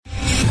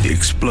The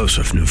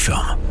explosive new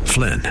film,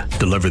 Flynn,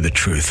 deliver the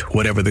truth,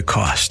 whatever the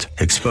cost,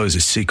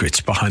 exposes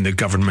secrets behind the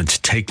government's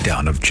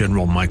takedown of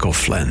General Michael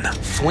Flynn.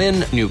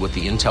 Flynn knew what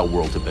the intel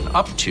world had been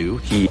up to.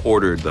 He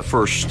ordered the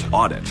first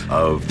audit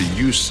of the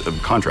use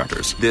of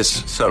contractors.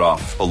 This set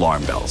off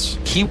alarm bells.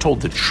 He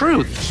told the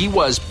truth. He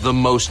was the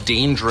most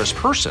dangerous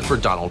person for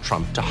Donald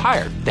Trump to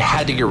hire. They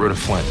had to get rid of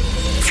Flynn.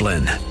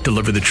 Flynn,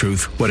 deliver the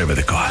truth, whatever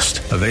the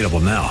cost. Available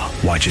now.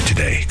 Watch it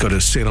today. Go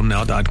to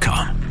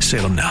salemnow.com.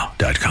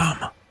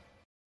 salemnow.com.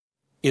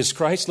 Is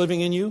Christ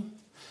living in you?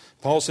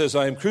 Paul says,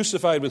 I am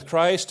crucified with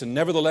Christ, and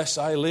nevertheless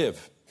I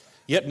live.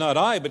 Yet not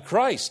I, but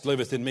Christ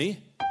liveth in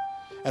me.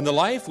 And the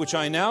life which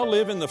I now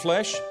live in the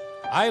flesh,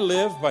 I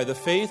live by the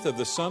faith of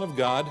the Son of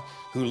God,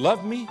 who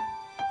loved me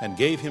and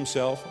gave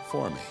himself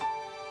for me.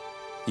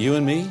 You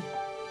and me,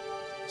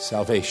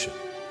 salvation.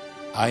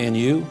 I and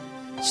you,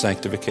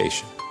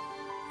 sanctification.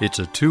 It's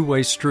a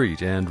two-way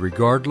street, and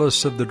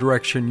regardless of the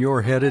direction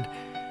you're headed,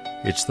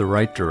 it's the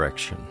right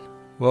direction.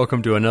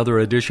 Welcome to another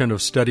edition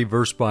of Study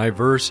Verse by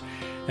Verse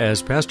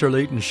as Pastor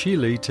Leighton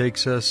Sheely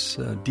takes us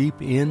deep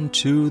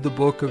into the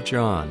book of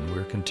John.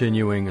 We're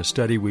continuing a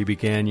study we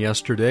began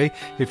yesterday.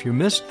 If you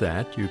missed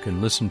that, you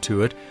can listen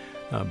to it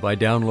by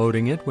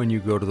downloading it when you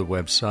go to the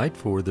website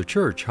for the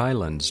church,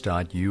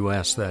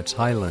 highlands.us. That's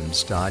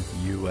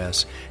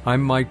highlands.us.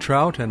 I'm Mike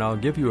Trout, and I'll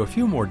give you a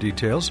few more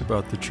details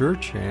about the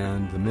church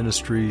and the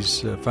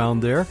ministries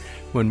found there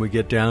when we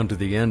get down to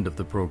the end of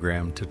the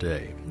program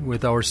today.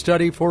 With our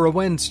study for a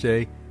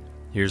Wednesday,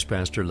 here's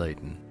Pastor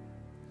Leighton.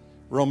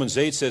 Romans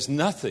 8 says,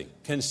 nothing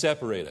can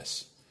separate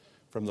us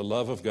from the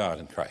love of God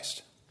in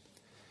Christ.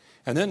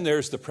 And then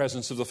there's the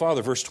presence of the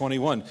Father. Verse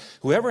 21,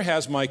 whoever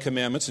has my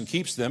commandments and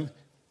keeps them,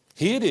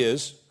 he it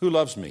is who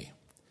loves me.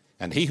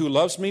 And he who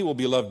loves me will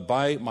be loved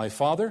by my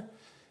Father,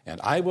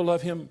 and I will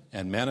love him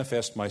and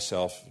manifest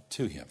myself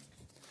to him.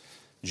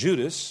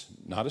 Judas,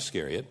 not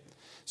Iscariot,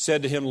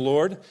 said to him,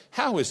 Lord,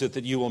 how is it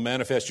that you will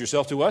manifest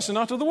yourself to us and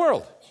not to the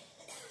world?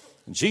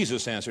 And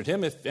Jesus answered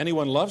him, if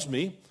anyone loves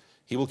me,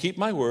 he will keep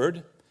my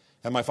word,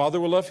 and my Father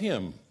will love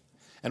him,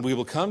 and we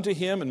will come to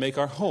him and make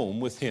our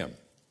home with him.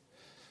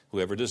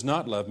 Whoever does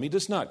not love me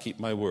does not keep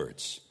my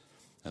words.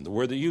 And the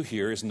word that you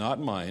hear is not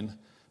mine,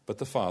 but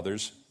the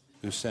Father's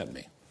who sent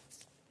me.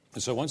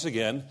 And so once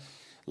again,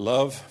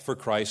 love for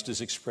Christ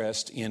is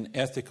expressed in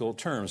ethical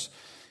terms.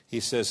 He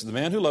says, the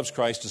man who loves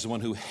Christ is the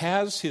one who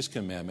has his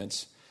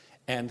commandments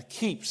and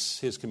keeps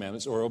his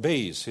commandments or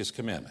obeys his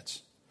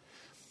commandments.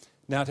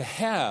 Now, to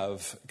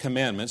have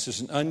commandments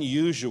is an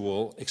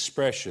unusual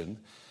expression,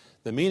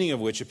 the meaning of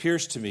which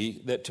appears to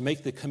me that to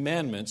make the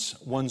commandments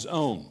one's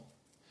own,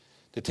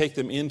 to take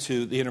them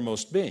into the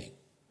innermost being.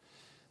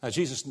 Now,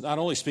 Jesus not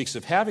only speaks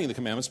of having the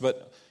commandments,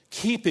 but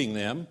keeping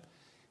them,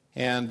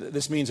 and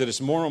this means that it's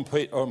more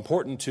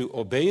important to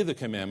obey the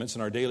commandments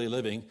in our daily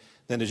living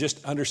than to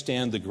just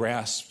understand the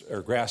grasp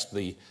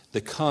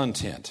the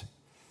content.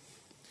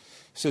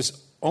 He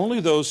says, only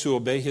those who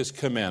obey his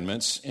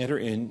commandments enter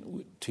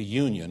into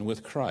union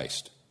with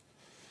Christ.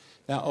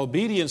 Now,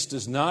 obedience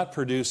does not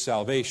produce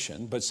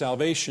salvation, but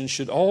salvation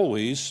should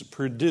always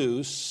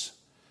produce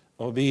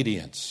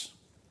obedience.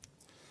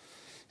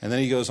 And then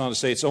he goes on to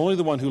say, it's only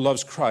the one who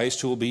loves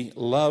Christ who will be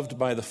loved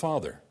by the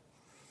Father.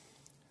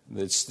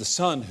 It's the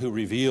Son who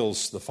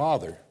reveals the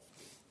Father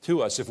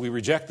to us. If we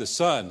reject the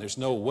Son, there's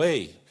no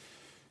way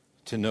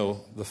to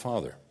know the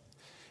Father.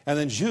 And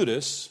then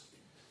Judas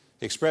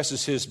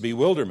expresses his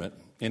bewilderment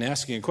in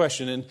asking a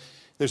question. And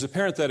there's a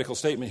parenthetical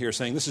statement here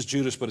saying this is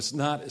Judas, but it's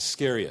not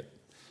Iscariot.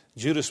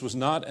 Judas was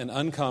not an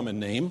uncommon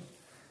name.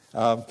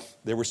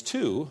 There was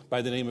two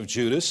by the name of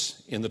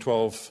Judas in the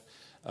 12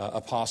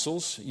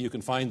 apostles. You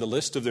can find the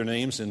list of their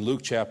names in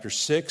Luke chapter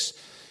 6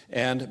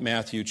 and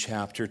Matthew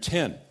chapter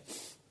 10.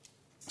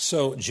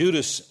 So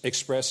Judas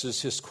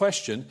expresses his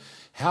question,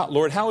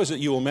 Lord, how is it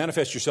you will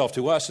manifest yourself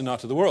to us and not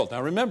to the world?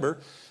 Now remember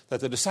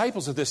that the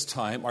disciples at this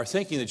time are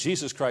thinking that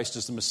Jesus Christ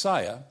is the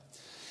Messiah,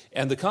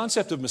 and the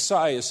concept of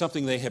Messiah is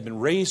something they have been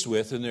raised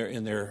with in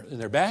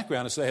their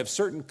background, and so they have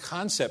certain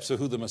concepts of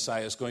who the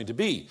Messiah is going to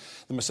be.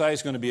 The Messiah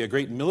is going to be a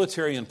great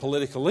military and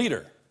political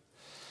leader.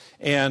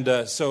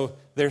 And so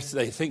they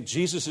think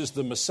Jesus is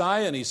the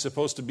Messiah, and he's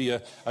supposed to be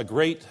a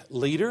great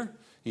leader.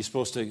 He's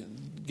supposed to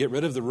get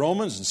rid of the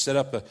Romans and set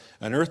up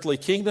an earthly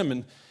kingdom.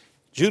 And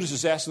Judas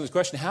is asking this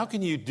question, how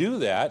can you do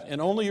that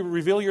and only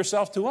reveal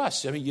yourself to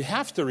us? I mean, you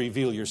have to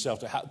reveal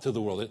yourself to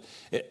the world.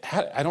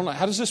 I don't know,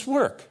 how does this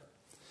work?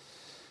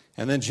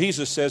 And then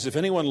Jesus says, if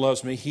anyone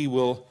loves me, he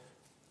will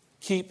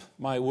keep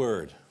my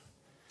word.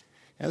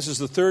 And this is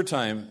the third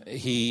time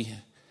he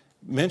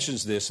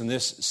mentions this in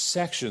this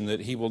section, that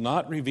he will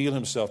not reveal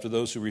himself to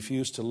those who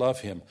refuse to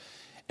love him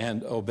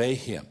and obey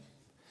him.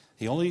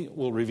 He only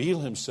will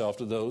reveal himself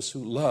to those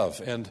who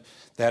love, and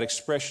that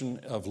expression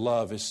of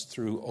love is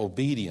through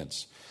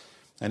obedience.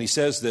 And he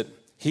says that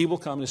he will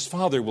come, his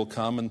Father will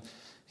come, and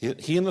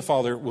he and the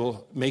Father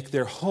will make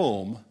their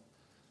home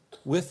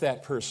with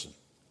that person.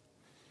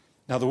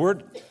 Now, the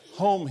word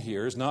home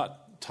here is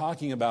not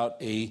talking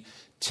about a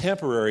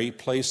temporary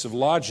place of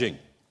lodging.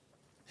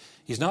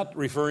 He's not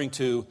referring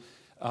to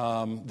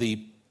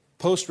the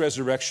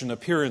post-resurrection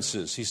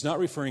appearances. He's not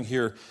referring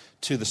here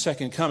to the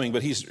second coming,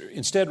 but he's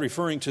instead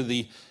referring to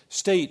the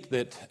state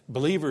that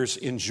believers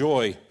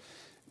enjoy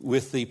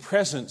with the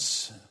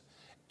presence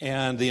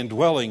and the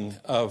indwelling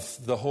of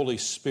the Holy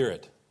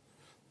Spirit,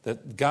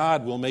 that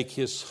God will make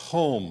his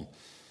home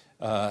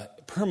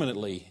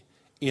permanently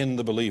in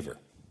the believer.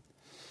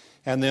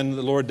 And then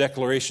the Lord's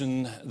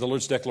declaration,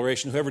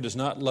 whoever does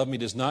not love me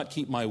does not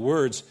keep my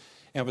words,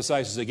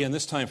 emphasizes again,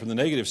 this time from the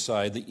negative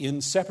side, the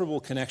inseparable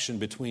connection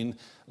between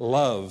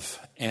love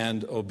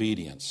and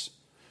obedience.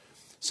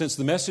 Since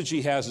the message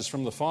he has is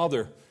from the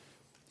Father,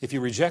 if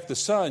you reject the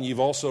Son, you've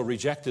also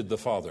rejected the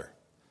Father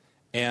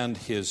and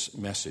his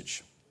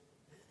message.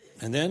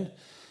 And then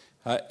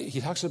he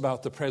talks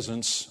about the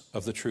presence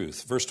of the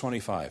truth. Verse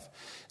 25,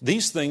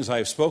 these things I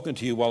have spoken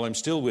to you while I'm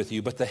still with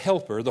you, but the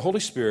Helper, the Holy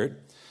Spirit,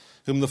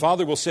 whom the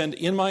Father will send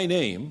in my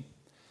name,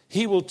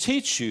 he will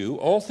teach you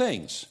all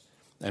things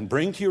and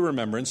bring to your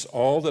remembrance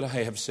all that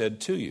I have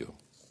said to you.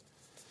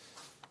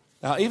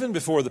 Now, even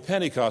before the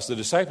Pentecost, the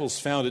disciples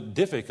found it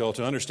difficult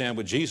to understand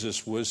what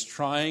Jesus was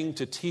trying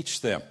to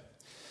teach them.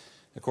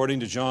 According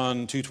to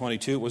John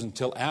 2:22, it wasn't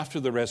until after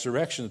the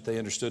resurrection that they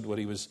understood what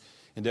he was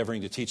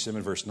endeavoring to teach them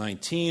in verse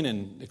 19.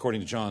 And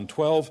according to John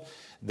 12,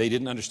 they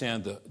didn't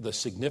understand the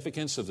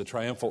significance of the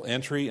triumphal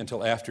entry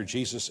until after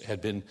Jesus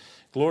had been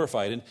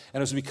glorified. And it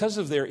was because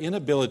of their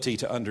inability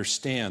to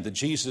understand that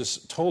Jesus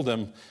told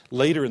them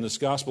later in this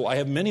gospel, I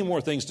have many more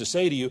things to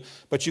say to you,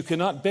 but you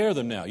cannot bear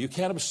them now. You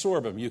can't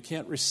absorb them. You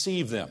can't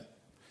receive them.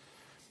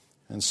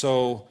 And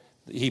so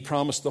he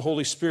promised the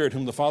Holy Spirit,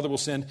 whom the Father will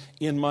send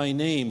in my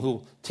name, who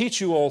will teach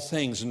you all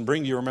things and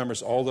bring to your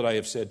remembrance all that I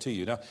have said to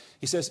you. Now,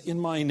 he says, in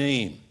my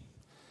name.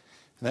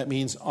 And that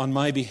means on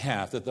my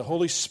behalf, that the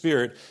Holy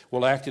Spirit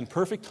will act in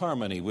perfect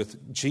harmony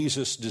with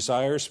Jesus'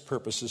 desires,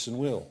 purposes, and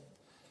will.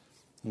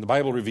 And the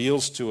Bible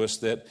reveals to us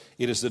that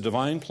it is the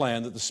divine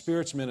plan that the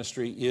Spirit's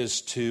ministry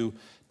is to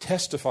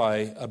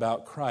testify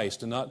about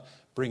Christ and not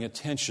bring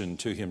attention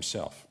to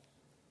himself.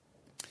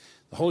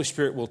 The Holy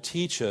Spirit will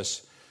teach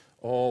us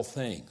all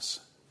things.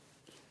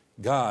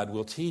 God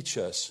will teach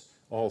us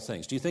all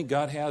things. Do you think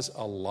God has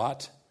a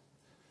lot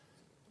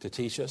to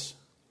teach us?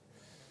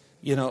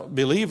 You know,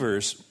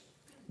 believers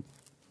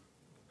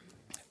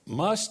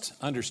must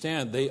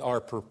understand they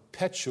are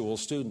perpetual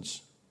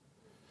students.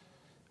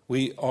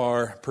 We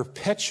are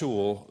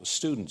perpetual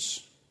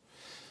students.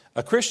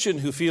 A Christian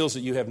who feels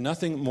that you have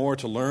nothing more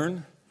to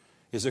learn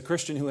is a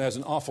Christian who has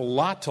an awful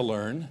lot to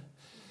learn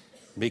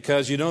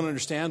because you don't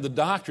understand the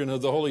doctrine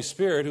of the Holy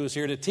Spirit who is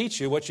here to teach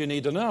you what you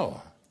need to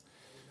know.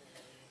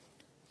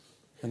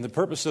 And the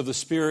purpose of the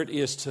Spirit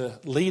is to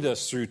lead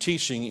us through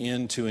teaching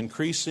into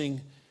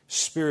increasing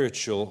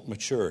spiritual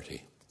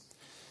maturity.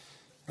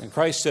 And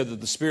Christ said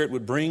that the Spirit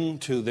would bring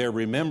to their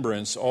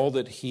remembrance all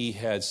that he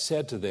had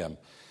said to them.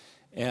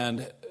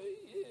 And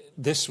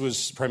this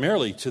was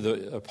primarily to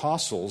the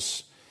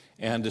apostles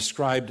and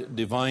described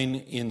divine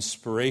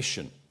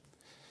inspiration.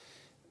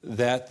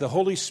 That the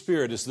Holy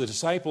Spirit, as the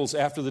disciples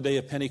after the day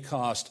of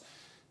Pentecost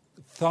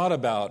thought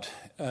about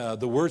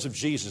the words of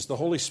Jesus, the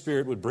Holy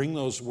Spirit would bring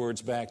those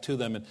words back to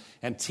them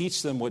and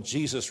teach them what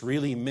Jesus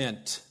really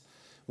meant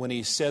when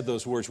he said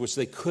those words, which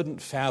they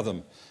couldn't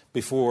fathom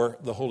before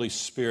the Holy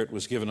Spirit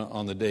was given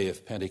on the day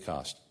of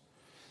Pentecost.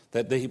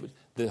 That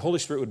the Holy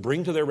Spirit would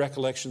bring to their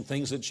recollection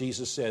things that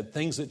Jesus said,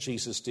 things that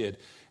Jesus did,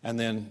 and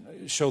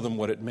then show them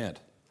what it meant.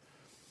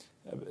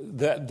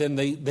 Then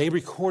they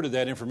recorded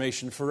that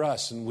information for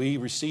us, and we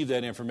received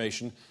that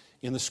information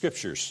in the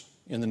Scriptures,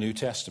 in the New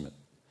Testament.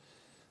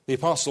 The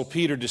Apostle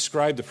Peter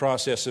described the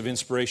process of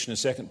inspiration in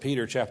 2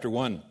 Peter chapter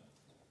 1.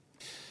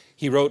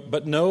 He wrote,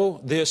 but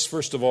know this,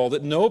 first of all,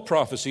 that no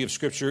prophecy of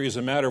Scripture is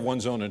a matter of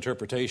one's own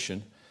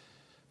interpretation.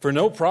 For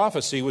no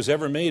prophecy was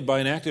ever made by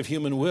an act of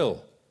human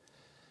will,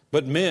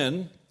 but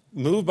men,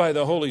 moved by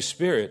the Holy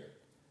Spirit,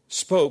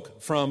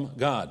 spoke from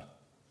God.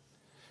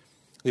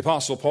 The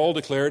Apostle Paul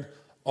declared,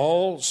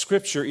 all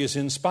Scripture is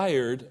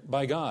inspired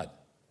by God.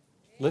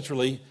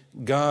 Literally,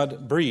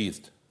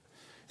 God-breathed.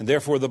 And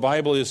therefore the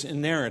Bible is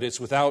inerrant, it's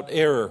without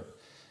error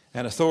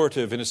and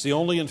authoritative, and it's the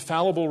only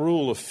infallible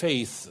rule of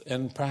faith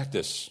and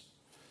practice.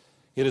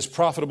 It is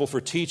profitable for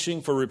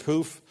teaching, for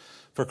reproof,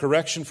 for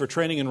correction, for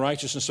training in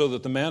righteousness, so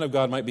that the man of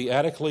God might be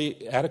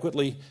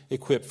adequately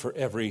equipped for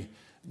every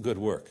good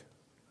work.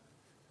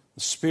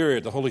 The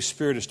Spirit, the Holy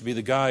Spirit, is to be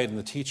the guide and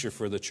the teacher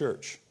for the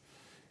church.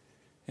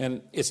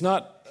 And it's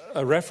not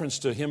a reference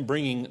to him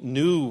bringing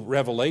new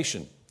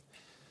revelation,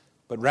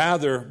 but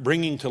rather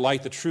bringing to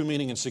light the true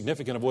meaning and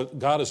significance of what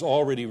God has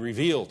already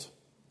revealed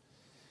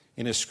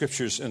in his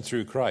Scriptures and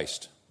through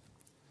Christ.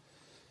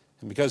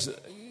 And because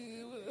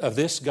of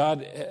this,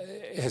 God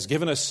has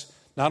given us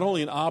not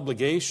only an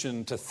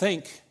obligation to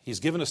think, he's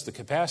given us the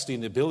capacity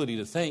and the ability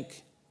to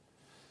think,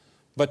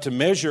 but to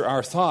measure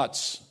our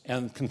thoughts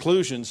and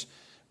conclusions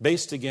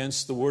based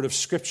against the word of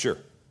Scripture.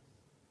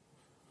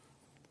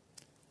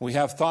 We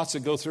have thoughts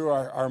that go through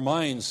our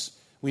minds.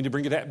 We need to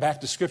bring it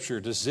back to Scripture.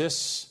 Does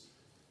this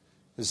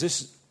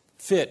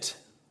fit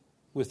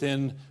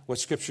within what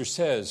Scripture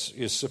says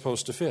is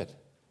supposed to fit?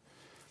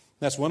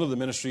 That's one of the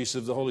ministries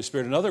of the Holy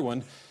Spirit. Another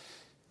one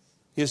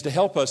is to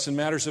help us in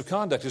matters of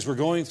conduct. As we're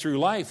going through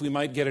life, we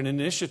might get an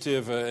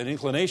initiative, an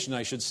inclination,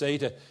 I should say,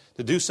 to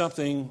do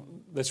something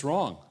that's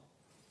wrong.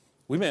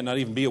 We may not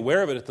even be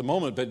aware of it at the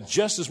moment, but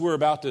just as we're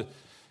about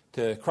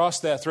to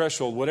cross that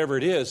threshold, whatever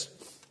it is,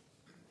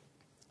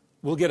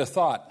 we'll get a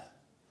thought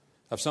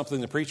of something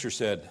the preacher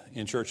said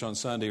in church on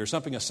Sunday, or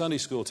something a Sunday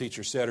school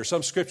teacher said, or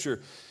some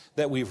scripture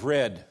that we've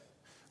read,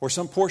 or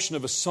some portion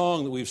of a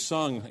song that we've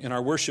sung in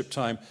our worship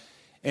time,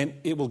 and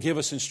it will give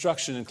us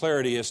instruction and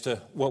clarity as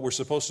to what we're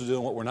supposed to do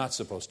and what we're not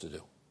supposed to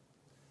do.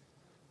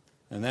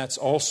 And that's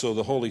also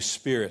the Holy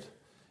Spirit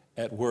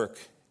at work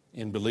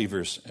in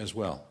believers as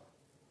well.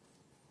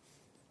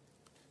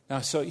 Now,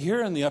 so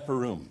here in the upper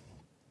room,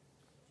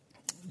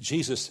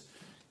 Jesus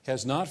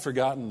has not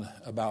forgotten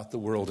about the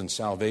world and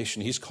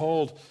salvation. He's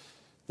called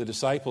the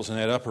disciples in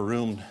that upper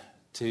room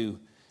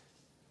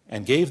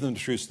and gave them the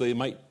truth so they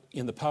might,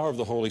 in the power of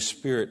the Holy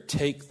Spirit,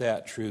 take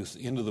that truth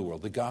into the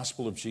world, the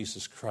gospel of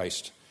Jesus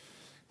Christ,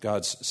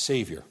 God's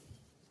Savior.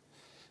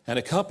 And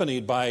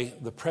accompanied by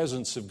the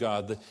presence of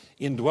God, the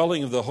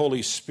indwelling of the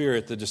Holy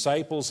Spirit, the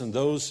disciples and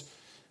those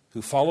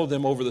who followed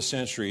them over the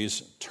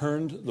centuries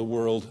turned the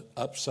world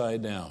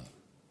upside down.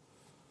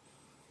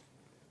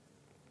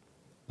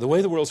 The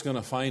way the world's going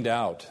to find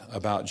out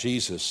about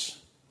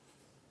Jesus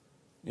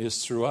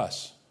is through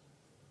us.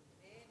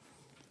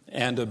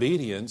 And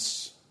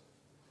obedience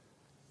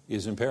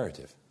is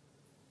imperative.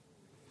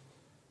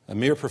 A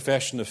mere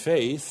profession of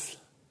faith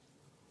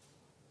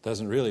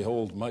doesn't really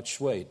hold much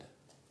weight.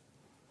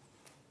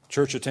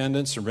 Church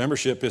attendance or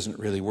membership isn't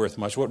really worth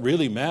much. What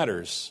really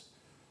matters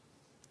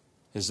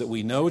is that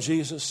we know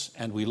Jesus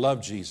and we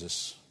love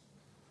Jesus.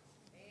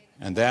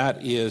 And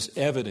that is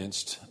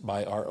evidenced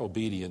by our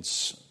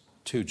obedience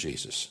to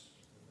Jesus.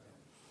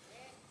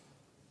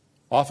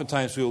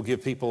 Oftentimes we will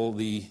give people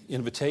the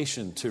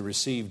invitation to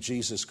receive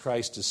Jesus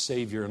Christ as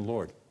Savior and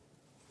Lord.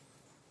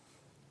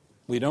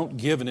 We don't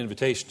give an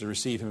invitation to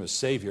receive Him as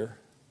Savior,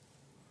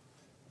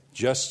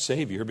 just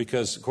Savior,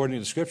 because according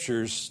to the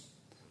Scriptures,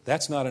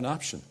 that's not an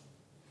option.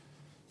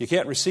 You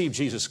can't receive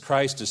Jesus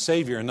Christ as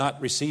Savior and not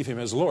receive Him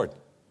as Lord.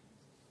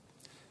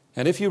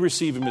 And if you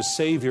receive Him as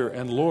Savior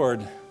and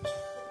Lord,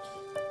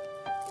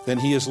 then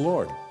He is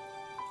Lord.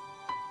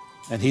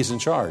 And He's in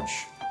charge.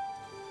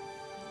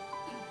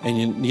 And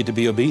you need to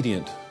be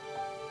obedient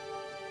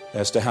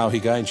as to how He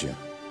guides you.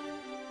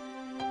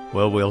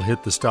 Well, we'll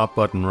hit the stop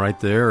button right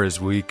there as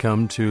we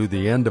come to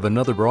the end of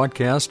another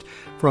broadcast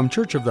from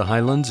Church of the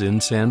Highlands in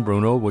San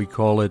Bruno. We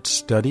call it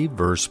Study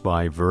Verse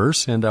by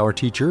Verse, and our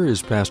teacher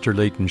is Pastor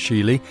Leighton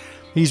Sheely.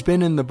 He's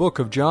been in the book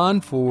of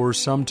John for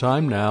some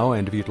time now,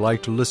 and if you'd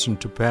like to listen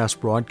to past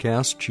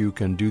broadcasts, you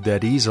can do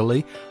that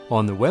easily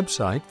on the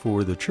website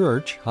for the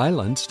church,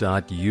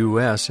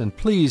 highlands.us. And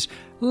please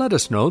let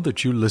us know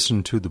that you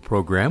listen to the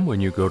program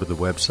when you go to the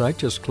website.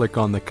 Just click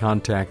on the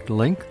contact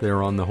link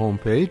there on the home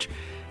page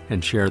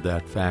and share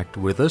that fact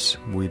with us.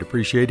 We'd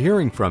appreciate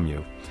hearing from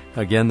you.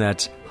 Again,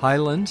 that's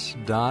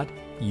highlands.us.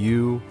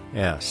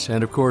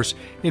 And of course,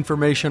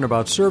 information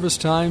about service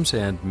times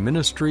and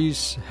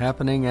ministries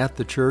happening at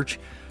the church,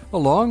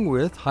 along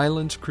with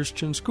Highlands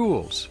Christian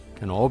Schools,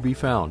 can all be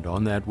found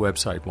on that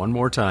website. One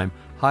more time,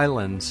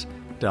 highlands.us.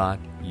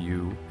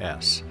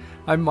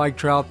 I'm Mike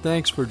Trout.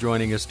 Thanks for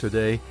joining us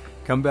today.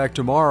 Come back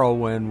tomorrow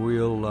when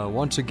we'll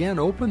once again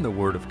open the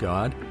Word of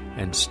God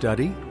and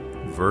study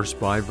verse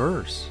by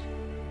verse.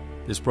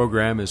 This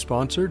program is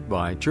sponsored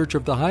by Church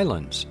of the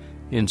Highlands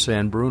in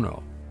San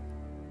Bruno.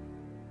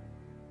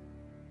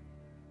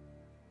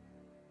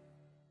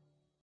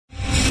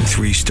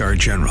 Three-star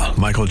General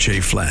Michael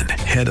J. Flynn,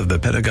 head of the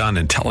Pentagon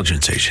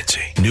Intelligence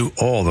Agency, knew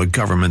all the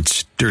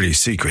government's dirty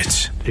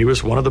secrets. He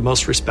was one of the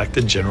most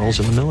respected generals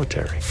in the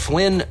military.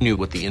 Flynn knew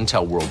what the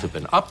intel world had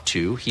been up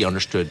to. He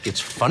understood its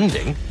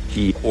funding.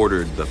 He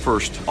ordered the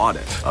first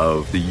audit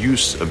of the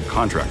use of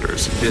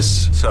contractors.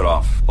 This set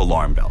off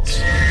alarm bells.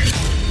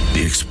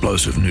 The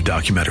explosive new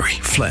documentary,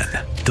 Flynn,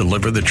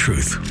 Deliver the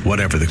Truth,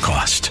 Whatever the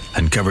Cost,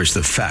 uncovers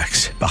the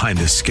facts behind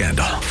this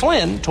scandal.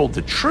 Flynn told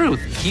the truth.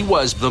 He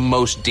was the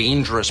most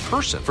dangerous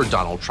person for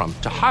Donald Trump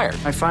to hire.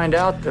 I find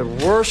out the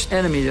worst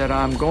enemy that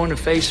I'm going to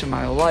face in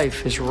my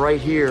life is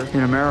right here in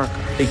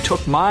America. They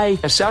took my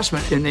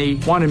assessment and they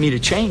wanted me to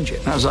change it.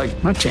 And I was like,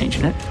 I'm not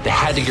changing it. They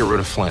had to get rid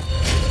of Flynn.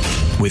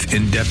 With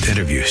in-depth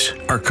interviews,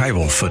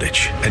 archival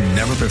footage, and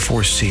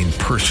never-before-seen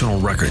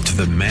personal records of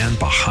the man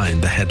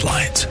behind the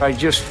headlines. I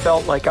just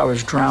felt like I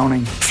was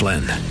drowning.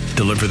 Flynn,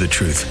 Deliver the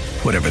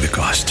Truth, Whatever the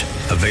Cost.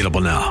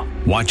 Available now.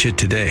 Watch it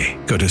today.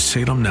 Go to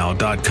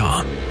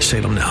salemnow.com.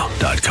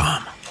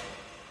 salemnow.com.